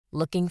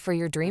Looking for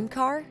your dream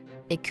car?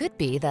 It could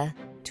be the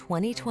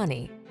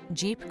 2020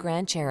 Jeep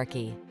Grand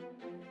Cherokee.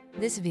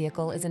 This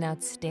vehicle is an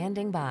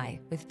outstanding buy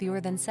with fewer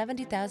than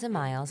 70,000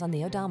 miles on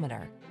the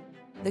odometer.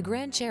 The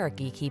Grand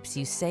Cherokee keeps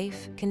you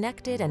safe,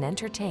 connected, and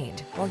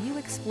entertained while you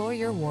explore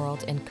your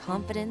world in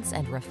confidence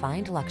and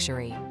refined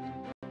luxury.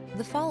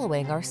 The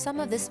following are some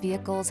of this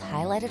vehicle's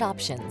highlighted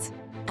options: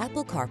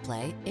 Apple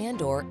CarPlay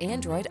and/or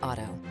Android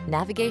Auto,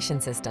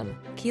 navigation system,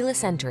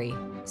 keyless entry,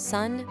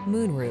 sun,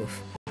 moonroof,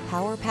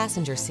 power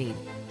passenger seat,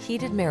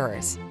 heated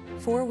mirrors,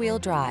 four-wheel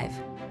drive,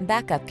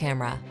 backup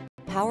camera,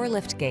 power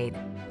liftgate,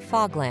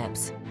 fog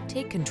lamps.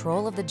 Take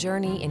control of the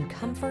journey in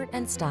comfort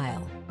and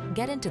style.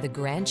 Get into the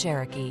Grand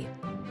Cherokee.